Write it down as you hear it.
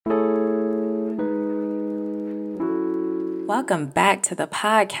Welcome back to the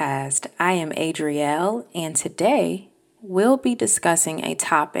podcast. I am Adrielle, and today we'll be discussing a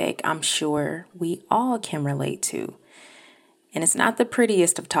topic I'm sure we all can relate to. And it's not the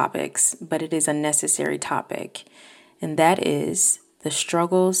prettiest of topics, but it is a necessary topic, and that is the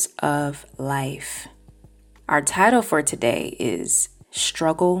struggles of life. Our title for today is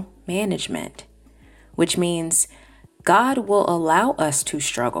Struggle Management, which means God will allow us to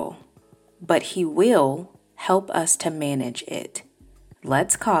struggle, but He will help us to manage it.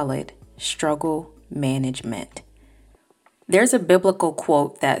 Let's call it struggle management. There's a biblical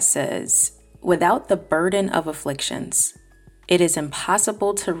quote that says, "Without the burden of afflictions, it is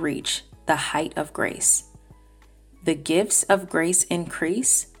impossible to reach the height of grace. The gifts of grace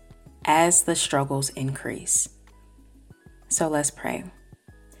increase as the struggles increase." So let's pray.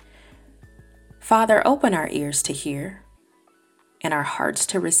 Father, open our ears to hear and our hearts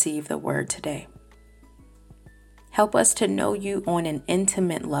to receive the word today. Help us to know you on an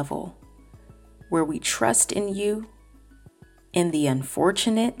intimate level where we trust in you in the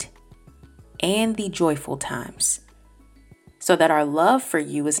unfortunate and the joyful times, so that our love for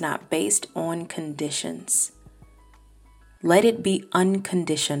you is not based on conditions. Let it be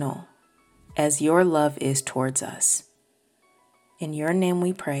unconditional as your love is towards us. In your name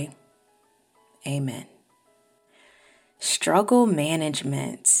we pray. Amen. Struggle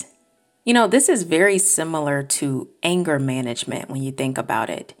management. You know, this is very similar to anger management when you think about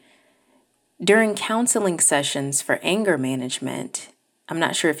it. During counseling sessions for anger management, I'm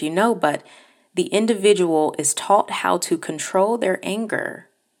not sure if you know, but the individual is taught how to control their anger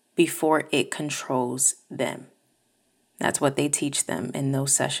before it controls them. That's what they teach them in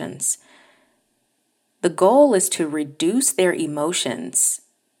those sessions. The goal is to reduce their emotions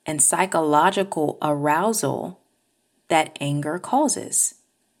and psychological arousal that anger causes.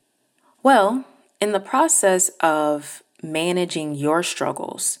 Well, in the process of managing your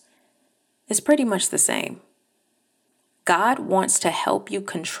struggles, it's pretty much the same. God wants to help you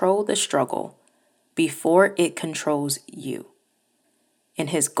control the struggle before it controls you. And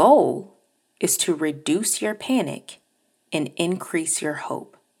His goal is to reduce your panic and increase your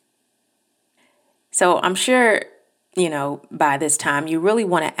hope. So I'm sure, by this time you really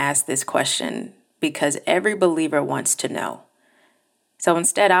want to ask this question because every believer wants to know. So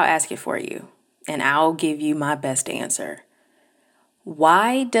instead, I'll ask it for you, and I'll give you my best answer.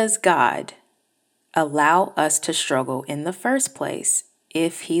 Why does God allow us to struggle in the first place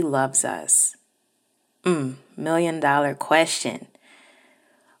if He loves us? $1 million question.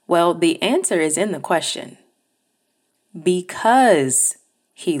 Well, the answer is in the question. Because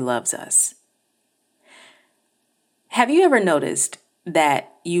He loves us. Have you ever noticed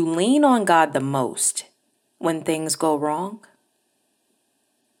that you lean on God the most when things go wrong?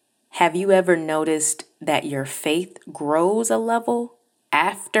 Have you ever noticed that your faith grows a level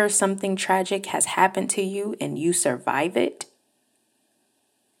after something tragic has happened to you and you survive it?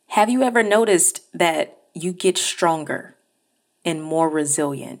 Have you ever noticed that you get stronger and more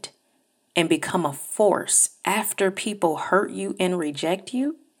resilient and become a force after people hurt you and reject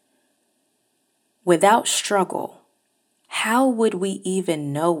you? Without struggle, how would we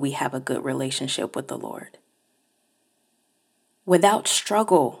even know we have a good relationship with the Lord? Without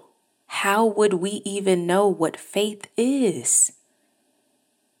struggle, how would we even know what faith is?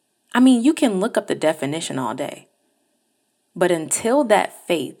 I mean, you can look up the definition all day, but until that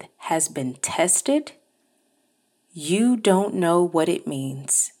faith has been tested, you don't know what it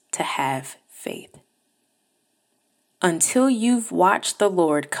means to have faith. Until you've watched the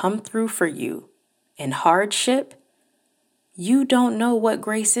Lord come through for you in hardship, you don't know what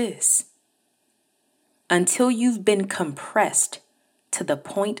grace is. Until you've been compressed to the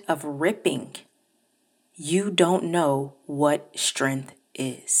point of ripping, you don't know what strength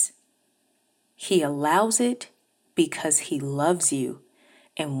is. He allows it because He loves you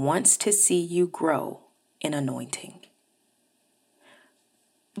and wants to see you grow in anointing.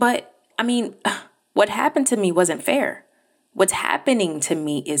 But, what happened to me wasn't fair. What's happening to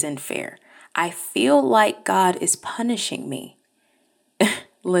me isn't fair. I feel like God is punishing me.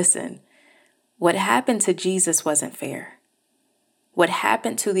 Listen, what happened to Jesus wasn't fair. What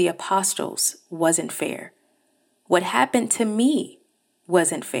happened to the apostles wasn't fair. What happened to me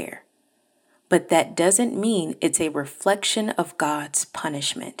wasn't fair. But that doesn't mean it's a reflection of God's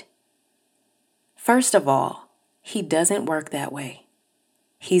punishment. First of all, He doesn't work that way.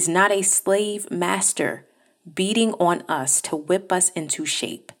 He's not a slave master beating on us to whip us into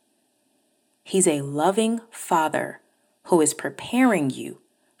shape. He's a loving Father who is preparing you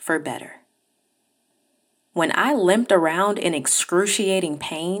for better. When I limped around in excruciating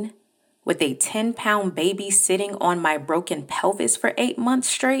pain, with a 10-pound baby sitting on my broken pelvis for 8 months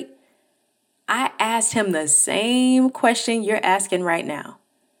straight, I asked him the same question you're asking right now.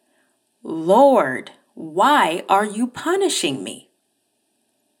 Lord, why are you punishing me?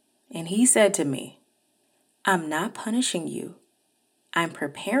 And he said to me, I'm not punishing you. I'm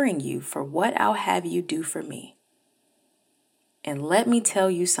preparing you for what I'll have you do for me. And let me tell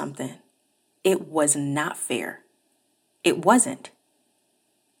you something. It was not fair. It wasn't.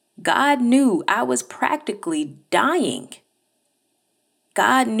 God knew I was practically dying.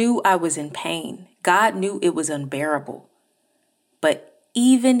 God knew I was in pain. God knew it was unbearable. But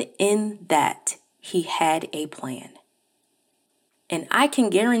even in that, he had a plan. And I can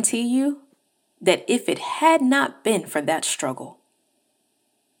guarantee you that if it had not been for that struggle,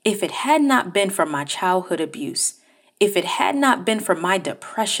 if it had not been for my childhood abuse, if it had not been for my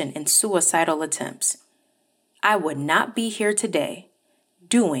depression and suicidal attempts, I would not be here today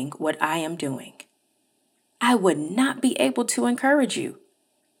doing what I am doing. I would not be able to encourage you.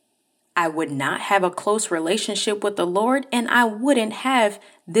 I would not have a close relationship with the Lord, and I wouldn't have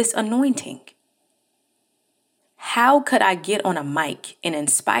this anointing. How could I get on a mic and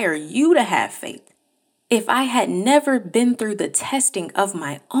inspire you to have faith if I had never been through the testing of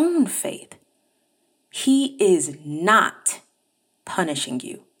my own faith? He is not punishing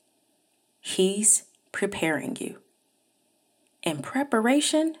you. He's preparing you. And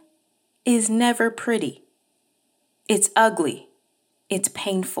preparation is never pretty. It's ugly. It's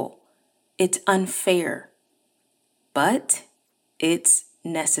painful. It's unfair. But it's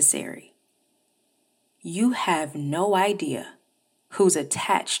necessary. You have no idea who's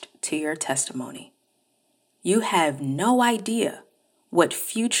attached to your testimony. You have no idea what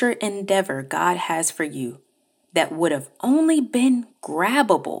future endeavor God has for you that would have only been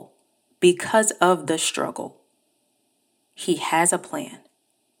grabbable because of the struggle. He has a plan.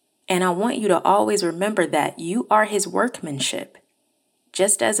 And I want you to always remember that you are his workmanship.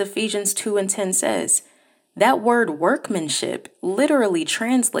 Just as Ephesians 2:10 says, that word workmanship literally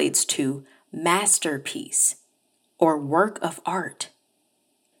translates to masterpiece or work of art.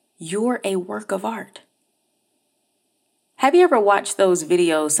 You're a work of art. Have you ever watched those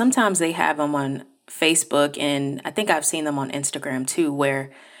videos? Sometimes they have them on Facebook, and I think I've seen them on Instagram too,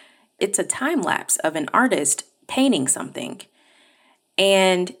 where it's a time lapse of an artist painting something.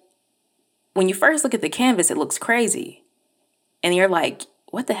 And when you first look at the canvas, it looks crazy. And you're like,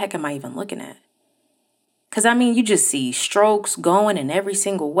 what the heck am I even looking at? Because you just see strokes going in every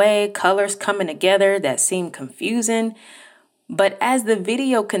single way, colors coming together that seem confusing. But as the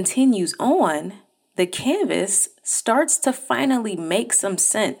video continues on, the canvas starts to finally make some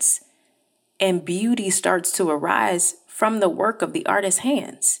sense, and beauty starts to arise from the work of the artist's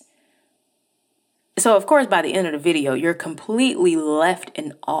hands. So, of course, by the end of the video, you're completely left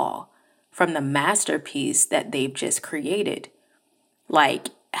in awe from the masterpiece that they've just created. Like,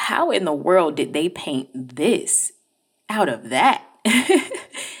 how in the world did they paint this out of that?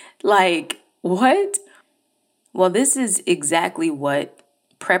 Like, what? Well, this is exactly what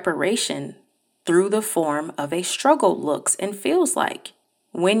preparation through the form of a struggle looks and feels like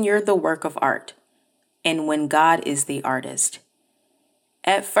when you're the work of art and when God is the artist.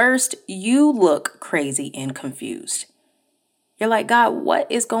 At first, you look crazy and confused. You're like, God,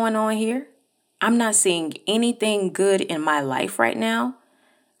 what is going on here? I'm not seeing anything good in my life right now.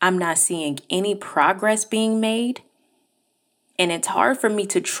 I'm not seeing any progress being made. And it's hard for me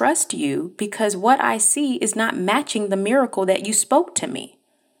to trust you because what I see is not matching the miracle that you spoke to me.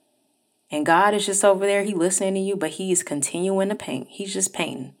 And God is just over there. He's listening to you, but he's continuing to paint. He's just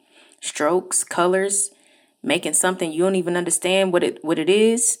painting strokes, colors, making something you don't even understand what it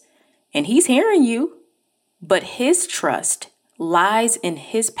is. And he's hearing you, but his trust lies in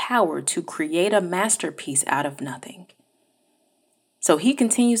his power to create a masterpiece out of nothing. So he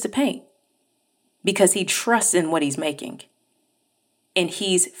continues to paint because he trusts in what he's making. And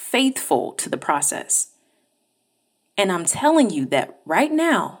he's faithful to the process. And I'm telling you that right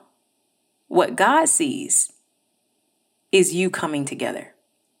now, what God sees is you coming together.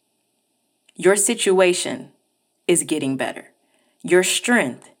 Your situation is getting better. Your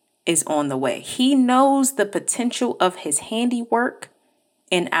strength is on the way. He knows the potential of his handiwork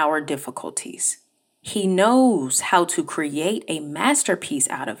in our difficulties. He knows how to create a masterpiece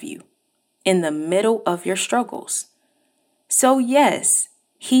out of you in the middle of your struggles. So yes,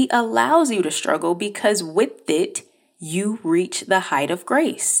 he allows you to struggle because with it, you reach the height of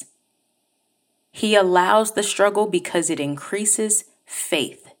grace. He allows the struggle because it increases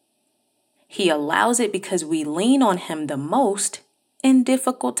faith. He allows it because we lean on him the most in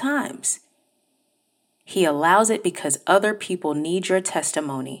difficult times. He allows it because other people need your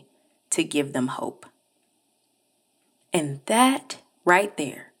testimony to give them hope. And that right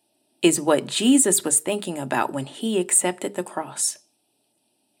there is what Jesus was thinking about when he accepted the cross.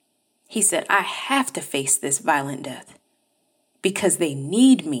 He said, I have to face this violent death because they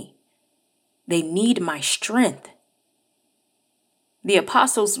need me. They need my strength. The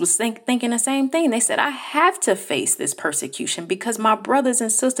apostles was thinking the same thing. They said, I have to face this persecution because my brothers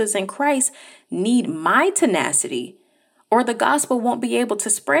and sisters in Christ need my tenacity, or the gospel won't be able to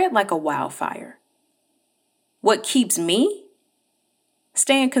spread like a wildfire. What keeps me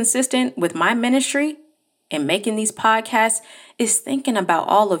staying consistent with my ministry and making these podcasts is thinking about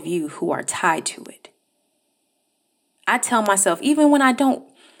all of you who are tied to it. I tell myself, even when I don't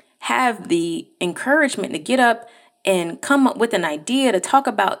have the encouragement to get up and come up with an idea to talk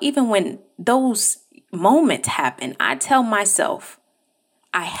about, even when those moments happen, I tell myself,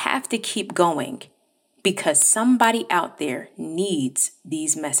 I have to keep going because somebody out there needs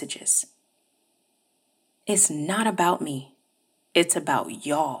these messages. It's not about me. It's about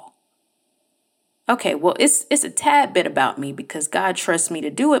y'all. Okay, well, it's a tad bit about me because God trusts me to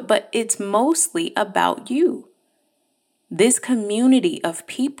do it, but it's mostly about you. This community of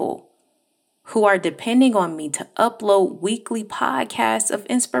people who are depending on me to upload weekly podcasts of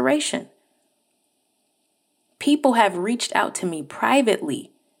inspiration. People have reached out to me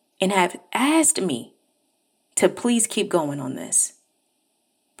privately and have asked me to please keep going on this.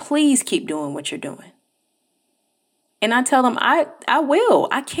 Please keep doing what you're doing. And I tell them, I will.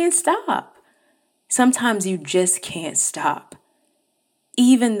 I can't stop. Sometimes you just can't stop.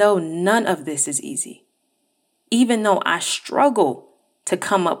 Even though none of this is easy. Even though I struggle to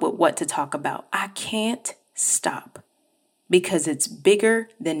come up with what to talk about, I can't stop because it's bigger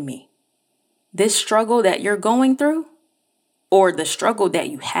than me. This struggle that you're going through, or the struggle that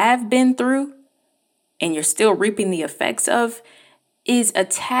you have been through and you're still reaping the effects of, is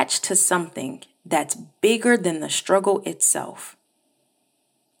attached to something that's bigger than the struggle itself.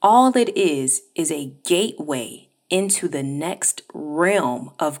 All it is a gateway into the next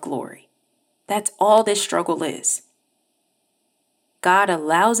realm of glory. That's all this struggle is. God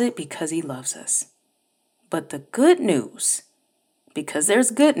allows it because he loves us. But the good news, because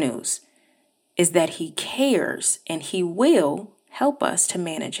there's good news, is that he cares and he will help us to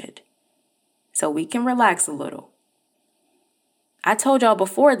manage it. So we can relax a little. I told y'all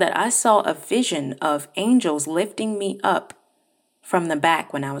before that I saw a vision of angels lifting me up from the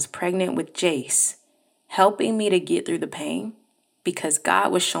back when I was pregnant with Jace, helping me to get through the pain because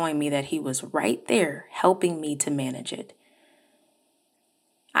God was showing me that he was right there helping me to manage it.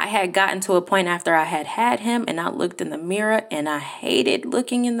 I had gotten to a point after I had him and I looked in the mirror and I hated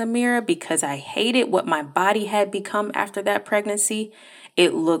looking in the mirror because I hated what my body had become after that pregnancy.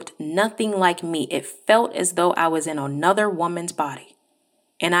 It looked nothing like me. It felt as though I was in another woman's body.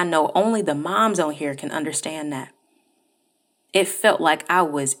 And I know only the moms on here can understand that. It felt like I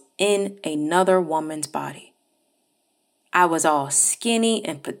was in another woman's body. I was all skinny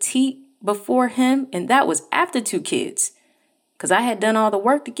and petite before him, and that was after 2 kids. Because I had done all the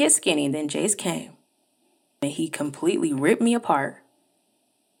work to get skinny, and then Jace came. And he completely ripped me apart.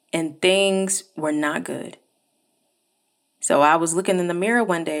 And things were not good. So I was looking in the mirror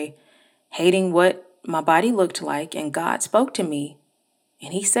one day, hating what my body looked like, and God spoke to me.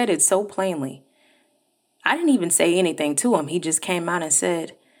 And he said it so plainly. I didn't even say anything to him. He just came out and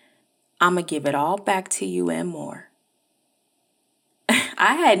said, I'm going to give it all back to you and more.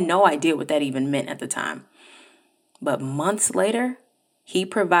 I had no idea what that even meant at the time. But months later, he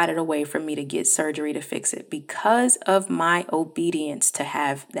provided a way for me to get surgery to fix it because of my obedience to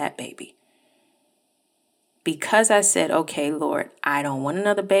have that baby. Because I said, okay, Lord, I don't want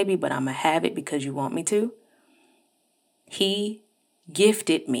another baby, but I'm going to have it because you want me to. He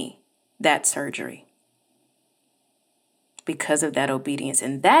gifted me that surgery because of that obedience.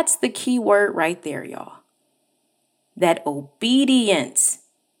 And that's the key word right there, y'all. That obedience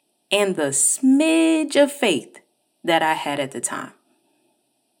and the smidge of faith that I had at the time.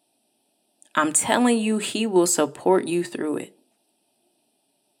 I'm telling you, he will support you through it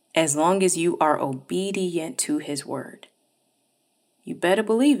as long as you are obedient to his word. You better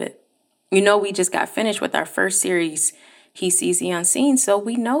believe it. You know, we just got finished with our first series, He Sees the Unseen, so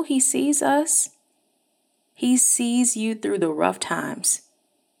we know he sees us. He sees you through the rough times.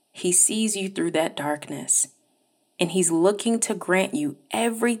 He sees you through that darkness. And he's looking to grant you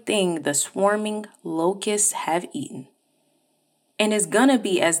everything the swarming locusts have eaten. And it's gonna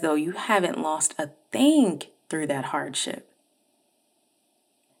be as though you haven't lost a thing through that hardship.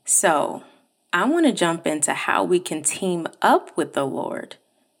 So I want to jump into how we can team up with the Lord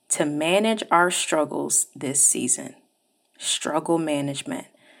to manage our struggles this season. Struggle management.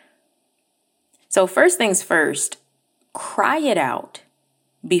 So first things first, cry it out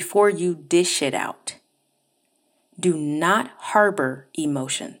before you dish it out. Do not harbor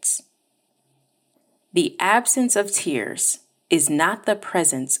emotions. The absence of tears is not the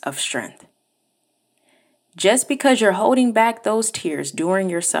presence of strength. Just because you're holding back those tears during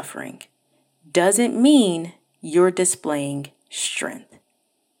your suffering doesn't mean you're displaying strength.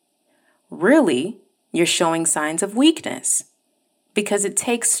 Really, you're showing signs of weakness because it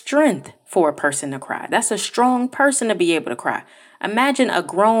takes strength for a person to cry. That's a strong person to be able to cry. Imagine a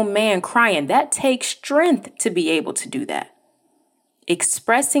grown man crying. That takes strength to be able to do that.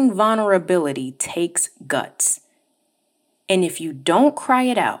 Expressing vulnerability takes guts. And if you don't cry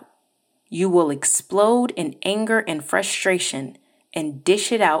it out, you will explode in anger and frustration and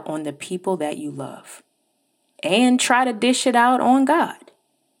dish it out on the people that you love. And try to dish it out on God.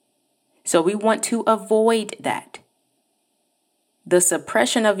 So we want to avoid that. The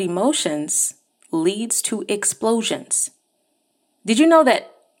suppression of emotions leads to explosions. Did you know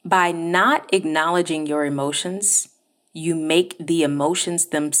that by not acknowledging your emotions, you make the emotions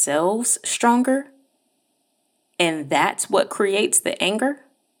themselves stronger? And that's what creates the anger?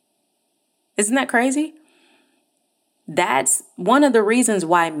 Isn't that crazy? That's one of the reasons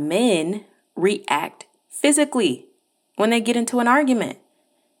why men react physically when they get into an argument.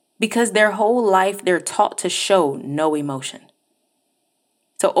 Because their whole life, they're taught to show no emotion.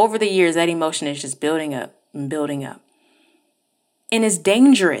 So over the years, that emotion is just building up and building up. And it's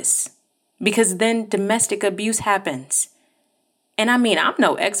dangerous because then domestic abuse happens. And I mean, I'm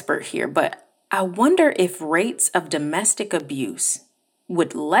no expert here, but I wonder if rates of domestic abuse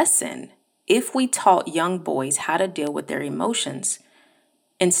would lessen if we taught young boys how to deal with their emotions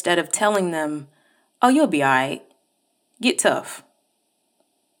instead of telling them, oh, you'll be all right. Get tough.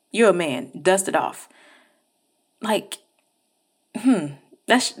 You're a man. Dust it off. Like,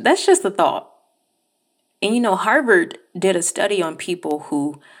 that's just a thought. And you know, Harvard did a study on people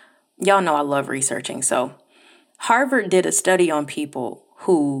who, y'all know I love researching. So Harvard did a study on people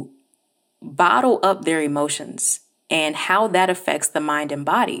who bottle up their emotions and how that affects the mind and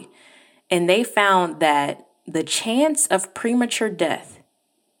body. And they found that the chance of premature death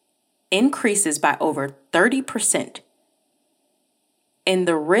increases by over 30%. And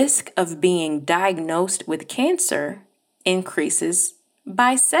the risk of being diagnosed with cancer increases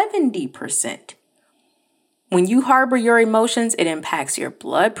by 70%. When you harbor your emotions, it impacts your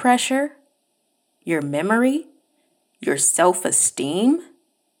blood pressure, your memory, your self-esteem,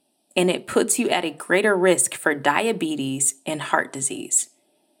 and it puts you at a greater risk for diabetes and heart disease.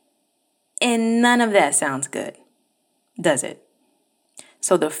 And none of that sounds good, does it?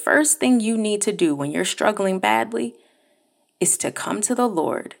 So the first thing you need to do when you're struggling badly is to come to the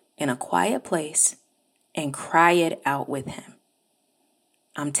Lord in a quiet place and cry it out with Him.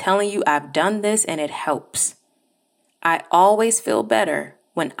 I'm telling you, I've done this and it helps. I always feel better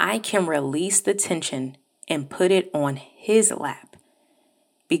when I can release the tension and put it on His lap.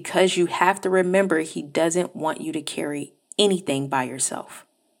 Because you have to remember, He doesn't want you to carry anything by yourself.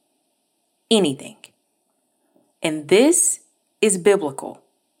 Anything. And this is biblical.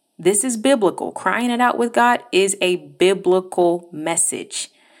 This is biblical. Crying it out with God is a biblical message.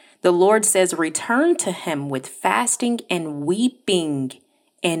 The Lord says, return to Him with fasting and weeping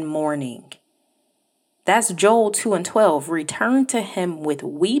and mourning. That's Joel 2:12. Return to Him with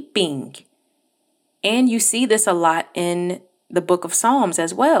weeping. And you see this a lot in the book of Psalms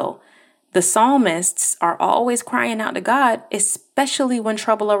as well. The psalmists are always crying out to God, especially when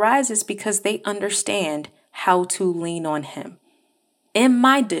trouble arises, because they understand how to lean on Him. In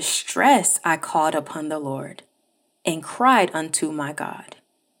my distress, I called upon the Lord and cried unto my God.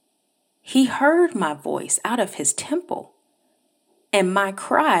 He heard my voice out of His temple, and my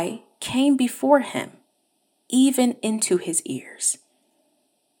cry came before Him, even into His ears.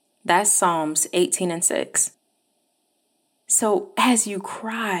 That's Psalms 18:6. So as you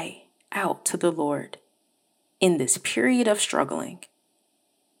cry out to the Lord in this period of struggling,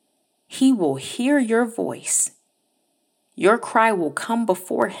 He will hear your voice. Your cry will come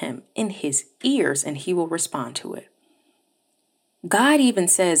before Him in His ears, and He will respond to it. God even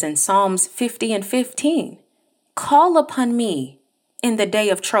says in Psalms 50:15, call upon me in the day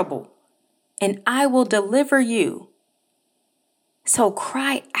of trouble, and I will deliver you. So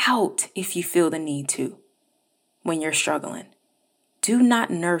cry out if you feel the need to when you're struggling. Do not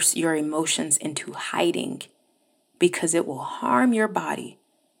nurse your emotions into hiding, because it will harm your body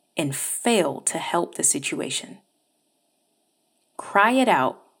and fail to help the situation. Cry it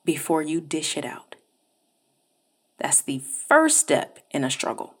out before you dish it out. That's the first step in a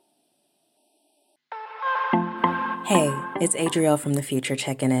struggle. Hey, it's Adrielle from the future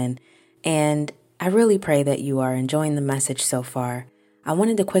checking in. And I really pray that you are enjoying the message so far. I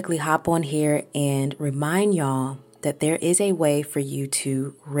wanted to quickly hop on here and remind y'all that there is a way for you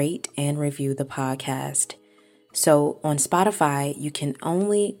to rate and review the podcast. So on Spotify, you can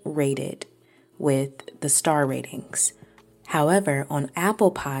only rate it with the star ratings. However, on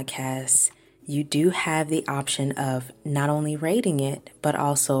Apple Podcasts, you do have the option of not only rating it, but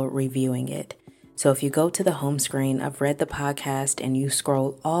also reviewing it. So if you go to the home screen of Read the Podcast and you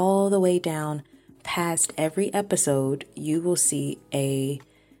scroll all the way down past every episode, you will see a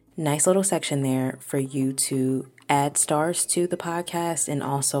nice little section there for you to add stars to the podcast and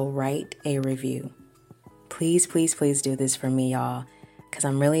also write a review. Please, please, please do this for me, y'all, because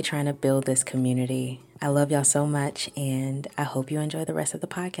I'm really trying to build this community. I love y'all so much, and I hope you enjoy the rest of the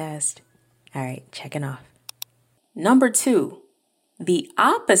podcast. All right, checking off. Number 2, the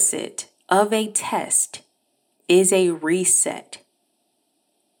opposite of a test is a reset.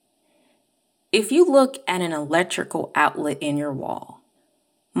 If you look at an electrical outlet in your wall,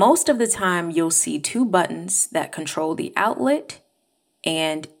 most of the time you'll see 2 buttons that control the outlet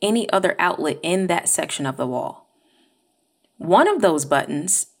and any other outlet in that section of the wall. One of those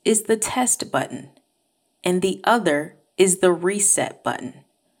buttons is the test button, and the other is the reset button.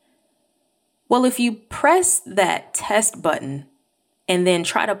 Well, if you press that test button and then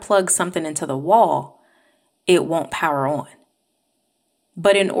try to plug something into the wall, it won't power on.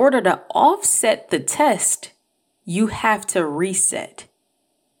 But in order to offset the test, you have to reset.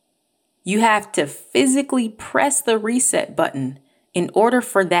 You have to physically press the reset button in order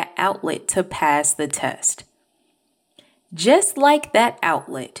for that outlet to pass the test. Just like that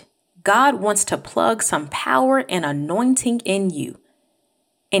outlet, God wants to plug some power and anointing in you,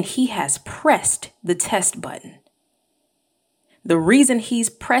 and He has pressed the test button. The reason He's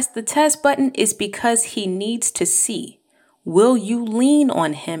pressed the test button is because He needs to see, will you lean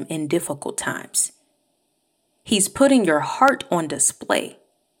on Him in difficult times? He's putting your heart on display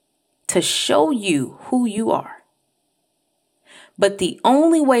to show you who you are. But the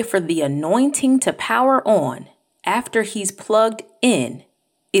only way for the anointing to power on after He's plugged in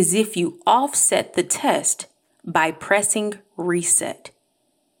is if you offset the test by pressing reset.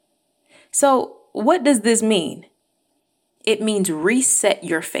 So what does this mean? It means reset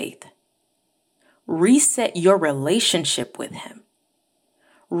your faith. Reset your relationship with Him.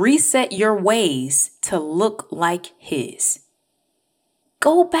 Reset your ways to look like His.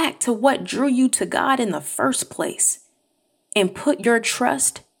 Go back to what drew you to God in the first place and put your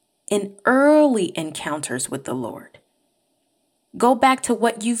trust in early encounters with the Lord. Go back to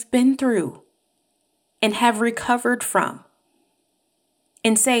what you've been through and have recovered from.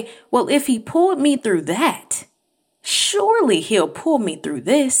 And say, well, if He pulled me through that, surely He'll pull me through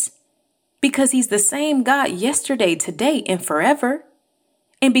this. Because He's the same God yesterday, today, and forever.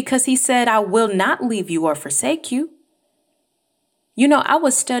 And because He said, I will not leave you or forsake you. You know, I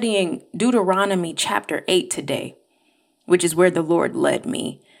was studying Deuteronomy chapter 8 today, which is where the Lord led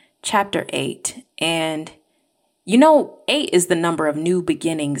me. Chapter 8. And, 8 is the number of new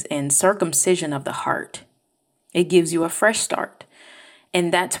beginnings and circumcision of the heart. It gives you a fresh start.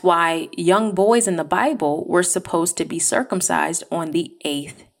 And that's why young boys in the Bible were supposed to be circumcised on the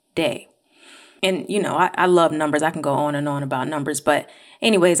 8th day. And, I love numbers. I can go on and on about numbers. But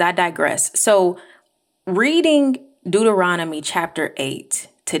anyways, I digress. So reading Deuteronomy chapter 8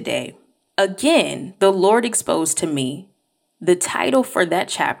 today, again, the Lord exposed to me the title for that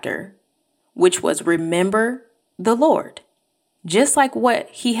chapter, which was Remember the Lord. Just like what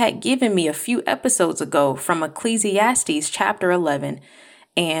He had given me a few episodes ago from Ecclesiastes chapter 11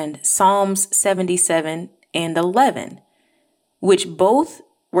 and Psalms 77 and 11, which both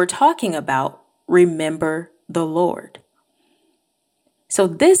were talking about remember the Lord. So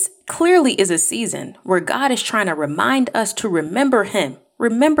this clearly is a season where God is trying to remind us to remember Him.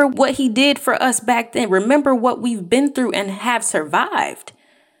 Remember what He did for us back then. Remember what we've been through and have survived.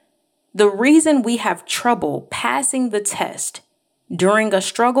 The reason we have trouble passing the test during a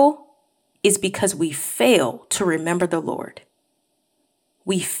struggle is because we fail to remember the Lord.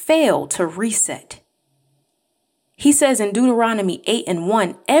 We fail to reset. He says in Deuteronomy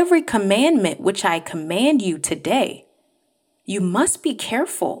 8:1, every commandment which I command you today, you must be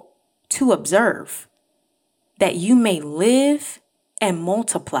careful to observe, that you may live and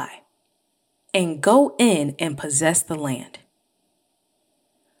multiply and go in and possess the land.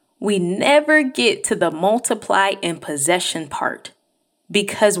 We never get to the multiply and possession part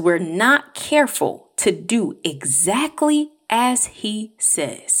because we're not careful to do exactly as He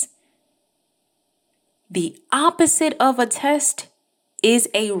says. The opposite of a test is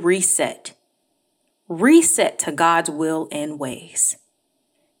a reset. Reset to God's will and ways.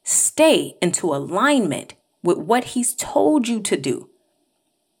 Stay stay into alignment with what he's told you to do.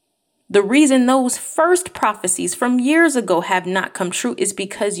 The reason those first prophecies from years ago have not come true is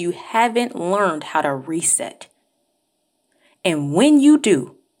because you haven't learned how to reset. And when you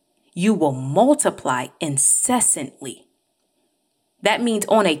do, you will multiply incessantly. That means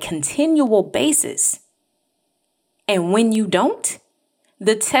on a continual basis. And when you don't,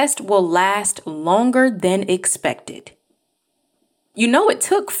 the test will last longer than expected. You know, it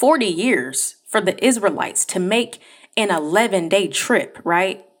took 40 years for the Israelites to make an 11-day trip,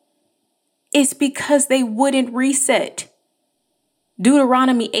 right? It's because they wouldn't reset.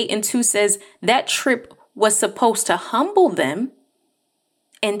 Deuteronomy 8:2 says that trip was supposed to humble them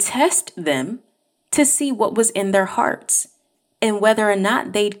and test them to see what was in their hearts and whether or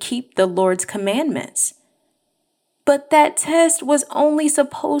not they'd keep the Lord's commandments. But that test was only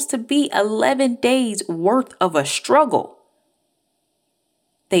supposed to be 11 days worth of a struggle.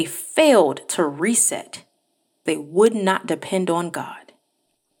 They failed to reset. They would not depend on God.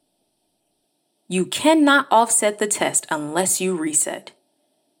 You cannot offset the test unless you reset.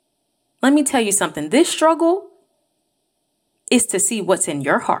 Let me tell you something. This struggle is to see what's in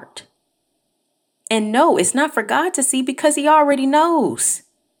your heart. And no, it's not for God to see because he already knows.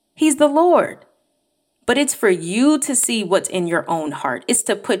 He's the Lord. But it's for you to see what's in your own heart. It's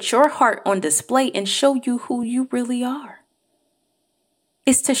to put your heart on display and show you who you really are.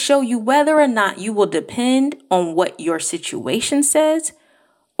 It's to show you whether or not you will depend on what your situation says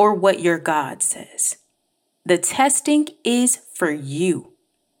or what your God says. The testing is for you.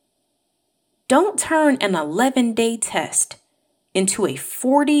 Don't turn an 11-day test into a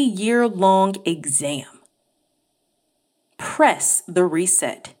 40-year-long exam. Press the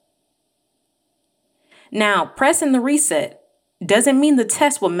reset. Now, pressing the reset doesn't mean the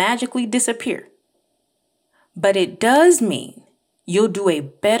test will magically disappear, but it does mean you'll do a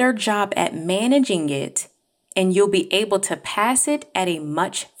better job at managing it and you'll be able to pass it at a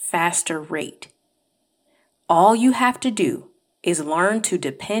much faster rate. All you have to do is learn to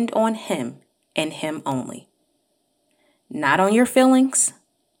depend on him and him only. Not on your feelings,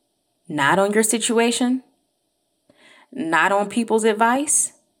 not on your situation, not on people's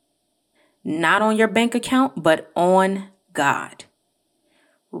advice, not on your bank account, but on God.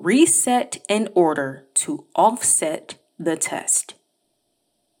 Reset in order to offset the test.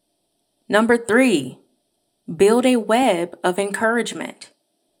 Number 3, build a web of encouragement.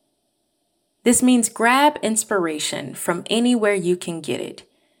 This means grab inspiration from anywhere you can get it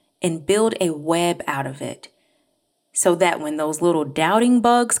and build a web out of it so that when those little doubting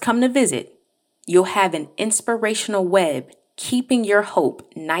bugs come to visit, you'll have an inspirational web keeping your hope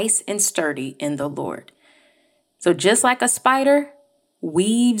nice and sturdy in the Lord. So just like a spider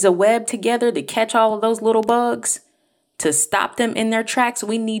weaves a web together to catch all of those little bugs, to stop them in their tracks,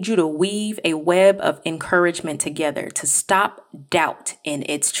 we need you to weave a web of encouragement together to stop doubt in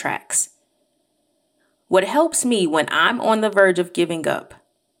its tracks. What helps me when I'm on the verge of giving up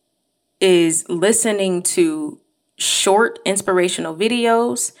is listening to short inspirational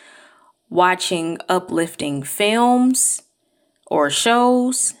videos, watching uplifting films or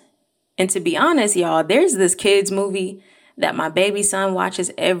shows. And to be honest, y'all, there's this kids movie that my baby son watches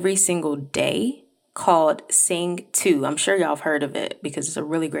every single day called Sing 2. I'm sure y'all have heard of it because it's a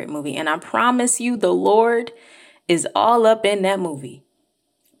really great movie. And I promise you, the Lord is all up in that movie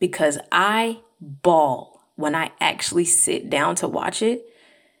because I bawl when I actually sit down to watch it.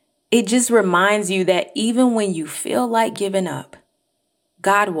 It just reminds you that even when you feel like giving up,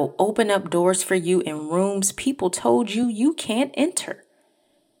 God will open up doors for you in rooms people told you you can't enter,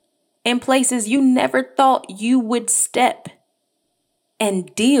 in places you never thought you would step,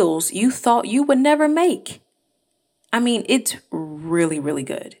 and deals you thought you would never make. I mean, it's really, really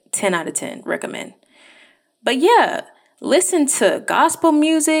good. 10 out of 10, recommend. But yeah, listen to gospel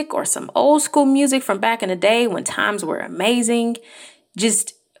music or some old school music from back in the day when times were amazing.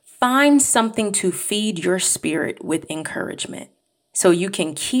 Just find something to feed your spirit with encouragement so you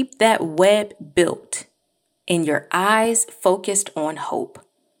can keep that web built and your eyes focused on hope.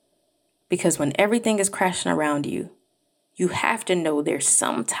 Because when everything is crashing around you, you have to know there's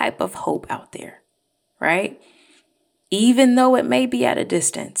some type of hope out there, right? Even though it may be at a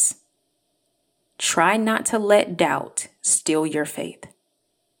distance. Try not to let doubt steal your faith.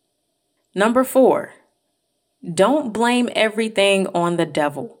 Number 4, don't blame everything on the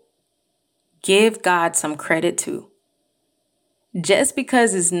devil. Give God some credit too. Just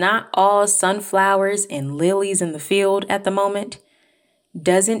because it's not all sunflowers and lilies in the field at the moment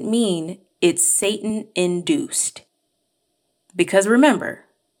doesn't mean it's Satan-induced. Because remember,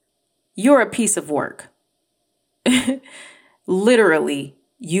 you're a piece of work. Literally,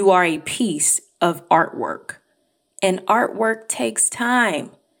 You are a piece of artwork, and artwork takes time,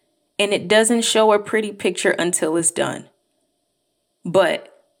 and it doesn't show a pretty picture until it's done.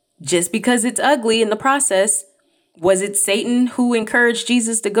 But just because it's ugly in the process, was it Satan who encouraged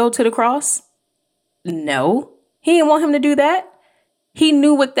Jesus to go to the cross? No, he didn't want him to do that. He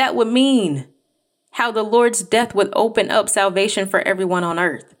knew what that would mean, how the Lord's death would open up salvation for everyone on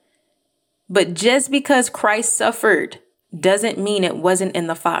earth. But just because Christ suffered doesn't mean it wasn't in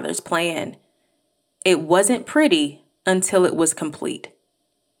the Father's plan. It wasn't pretty until it was complete.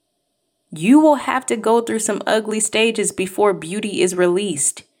 You will have to go through some ugly stages before beauty is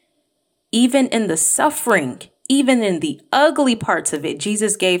released. Even in the suffering, even in the ugly parts of it,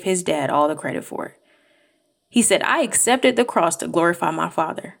 Jesus gave his dad all the credit for it. He said, I accepted the cross to glorify my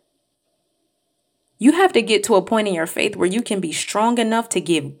Father. You have to get to a point in your faith where you can be strong enough to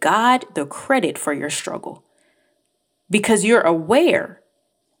give God the credit for your struggle, because you're aware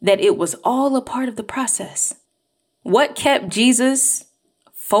that it was all a part of the process. What kept Jesus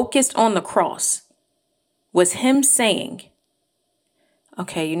focused on the cross was him saying,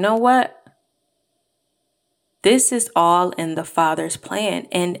 okay, you know what? This is all in the Father's plan,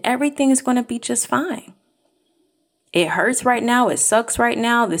 and everything is going to be just fine. It hurts right now. It sucks right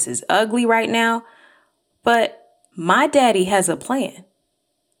now. This is ugly right now. But my daddy has a plan,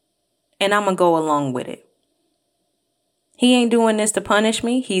 and I'm going to go along with it. He ain't doing this to punish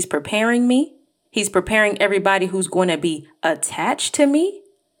me. He's preparing me. He's preparing everybody who's going to be attached to me.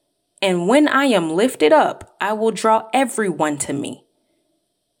 And when I am lifted up, I will draw everyone to me.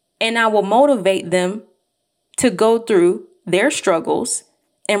 And I will motivate them to go through their struggles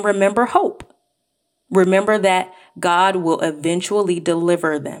and remember hope. Remember that God will eventually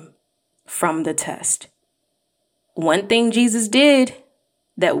deliver them from the test. One thing Jesus did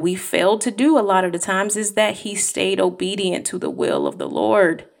that we fail to do a lot of the times is that he stayed obedient to the will of the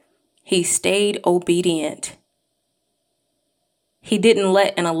Lord. He stayed obedient. He didn't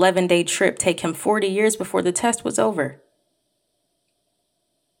let an 11-day trip take him 40 years before the test was over.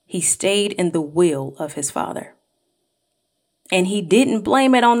 He stayed in the will of his Father. And he didn't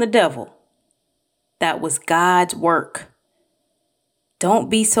blame it on the devil. That was God's work. Don't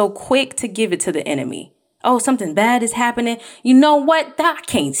be so quick to give it to the enemy. Oh, something bad is happening. You know what? I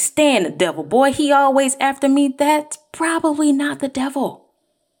can't stand the devil, boy. He always after me. That's probably not the devil.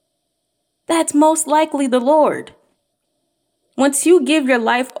 That's most likely the Lord. Once you give your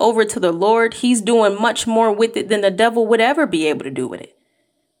life over to the Lord, he's doing much more with it than the devil would ever be able to do with it.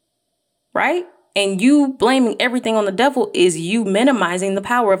 Right? And you blaming everything on the devil is you minimizing the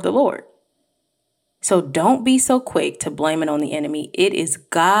power of the Lord. So don't be so quick to blame it on the enemy. It is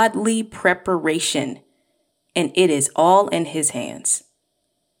godly preparation, and it is all in his hands.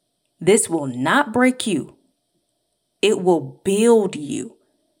 This will not break you. It will build you.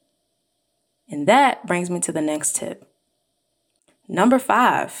 And that brings me to the next tip. Number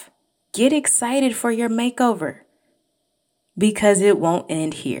 5, get excited for your makeover, because it won't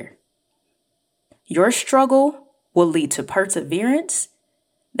end here. Your struggle will lead to perseverance.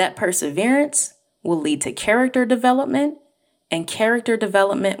 That perseverance will lead to character development, and character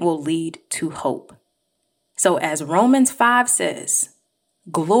development will lead to hope. So as Romans 5 says,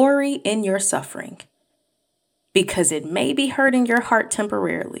 glory in your suffering, because it may be hurting your heart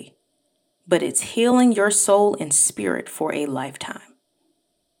temporarily, but it's healing your soul and spirit for a lifetime.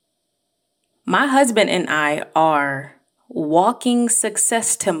 My husband and I are walking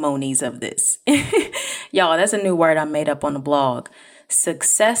success testimonies of this. Y'all, that's a new word I made up on the blog.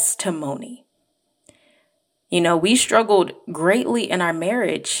 Success testimony. You know, we struggled greatly in our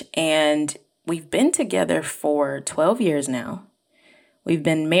marriage, and we've been together for 12 years now. We've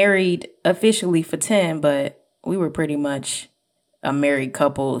been married officially for 10, but we were pretty much a married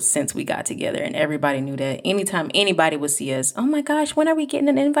couple since we got together. And everybody knew that anytime anybody would see us, oh my gosh, when are we getting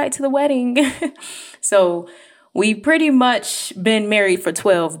an invite to the wedding? So we pretty much been married for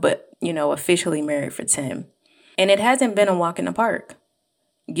 12, but, you know, officially married for 10. And it hasn't been a walk in the park.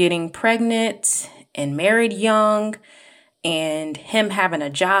 Getting pregnant and married young, and him having a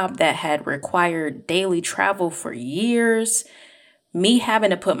job that had required daily travel for years, me having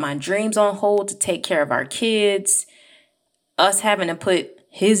to put my dreams on hold to take care of our kids, us having to put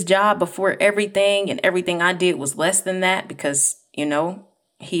his job before everything, and everything I did was less than that because, you know,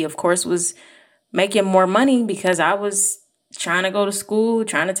 he, of course, was making more money because I was trying to go to school,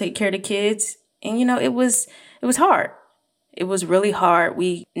 trying to take care of the kids. And, you know, it was hard. It was really hard.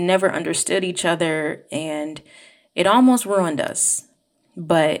 We never understood each other, and it almost ruined us.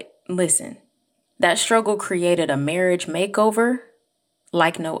 But listen, that struggle created a marriage makeover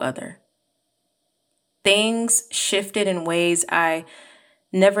like no other. Things shifted in ways I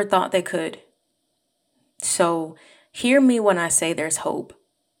never thought they could. So hear me when I say there's hope.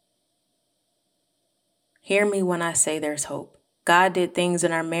 Hear me when I say there's hope. God did things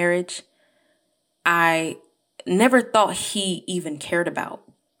in our marriage I never thought he even cared about.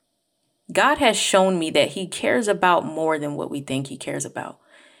 God has shown me that he cares about more than what we think he cares about.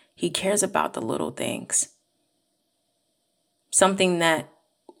 He cares about the little things. Something that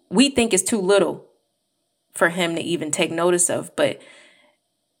we think is too little for him to even take notice of, but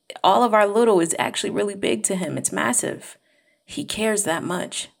all of our little is actually really big to him. It's massive. He cares that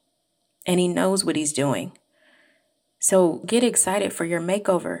much, and he knows what he's doing. So get excited for your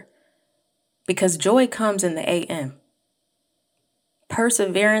makeover, because joy comes in the AM.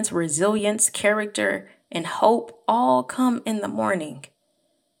 Perseverance, resilience, character, and hope all come in the morning.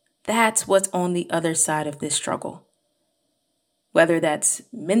 That's what's on the other side of this struggle. Whether that's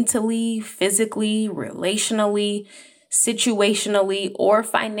mentally, physically, relationally, situationally, or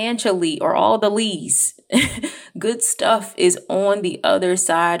financially, or all the lees. Good stuff is on the other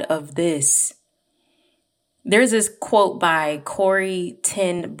side of this. There's this quote by Corrie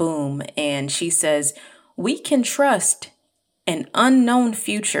ten Boom, and she says, "We can trust an unknown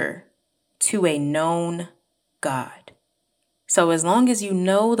future to a known God." So as long as you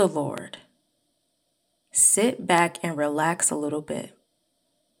know the Lord, sit back and relax a little bit.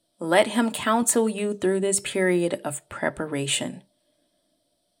 Let him counsel you through this period of preparation.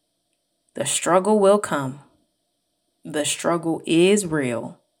 The struggle will come. The struggle is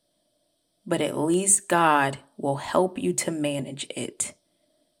real, but at least God will help you to manage it.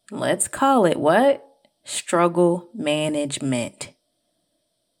 Let's call it what? Struggle management.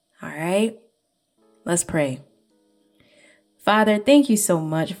 All right, let's pray. Father, thank you so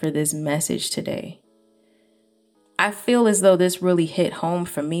much for this message today. I feel as though this really hit home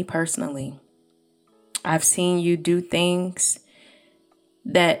for me personally. I've seen you do things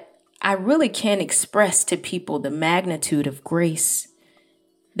that I really can't express to people, the magnitude of grace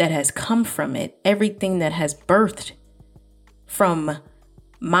that has come from it, everything that has birthed from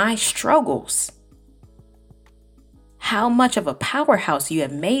my struggles. How much of a powerhouse you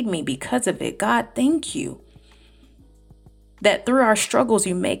have made me because of it. God, thank you that through our struggles,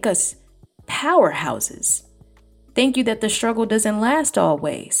 you make us powerhouses. Thank you that the struggle doesn't last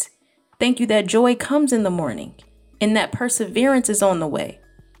always. Thank you that joy comes in the morning and that perseverance is on the way.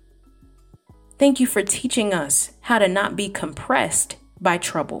 Thank you for teaching us how to not be compressed by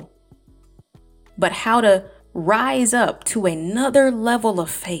trouble, but how to rise up to another level of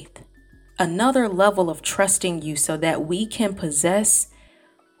faith, another level of trusting you so that we can possess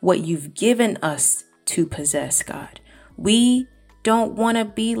what you've given us to possess, God. We don't want to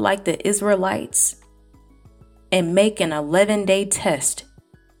be like the Israelites and make an 11-day test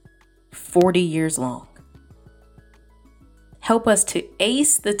 40 years long. Help us to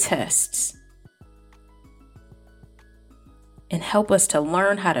ace the tests and help us to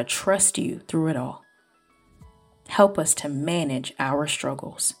learn how to trust you through it all. Help us to manage our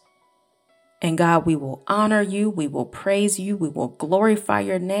struggles. And God, we will honor you, we will praise you, we will glorify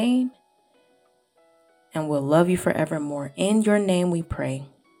your name, and we'll love you forevermore. In your name we pray.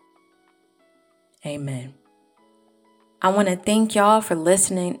 Amen. I want to thank y'all for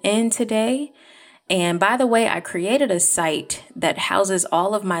listening in today. And by the way, I created a site that houses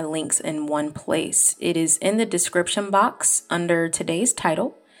all of my links in one place. It is in the description box under today's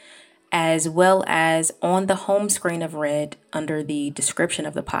title, as well as on the home screen of Red under the description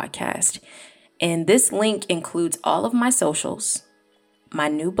of the podcast. And this link includes all of my socials, my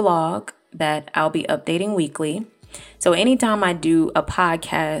new blog that I'll be updating weekly. So anytime I do a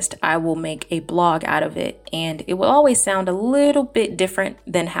podcast, I will make a blog out of it, and it will always sound a little bit different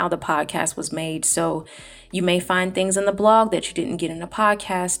than how the podcast was made. So you may find things in the blog that you didn't get in a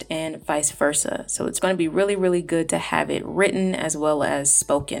podcast and vice versa. So it's going to be really, really good to have it written as well as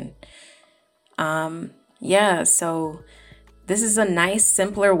spoken. So this is a nice,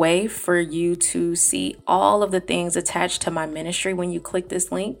 simpler way for you to see all of the things attached to my ministry. When you click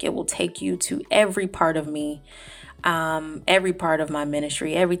this link, it will take you to every part of me, every part of my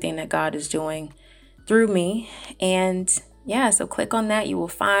ministry, everything that God is doing through me. And so click on that. You will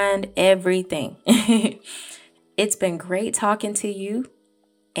find everything. It's been great talking to you.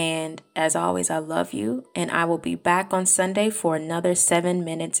 And as always, I love you. And I will be back on Sunday for another 7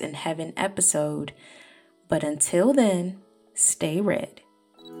 Minutes in Heaven episode. But until then, stay red.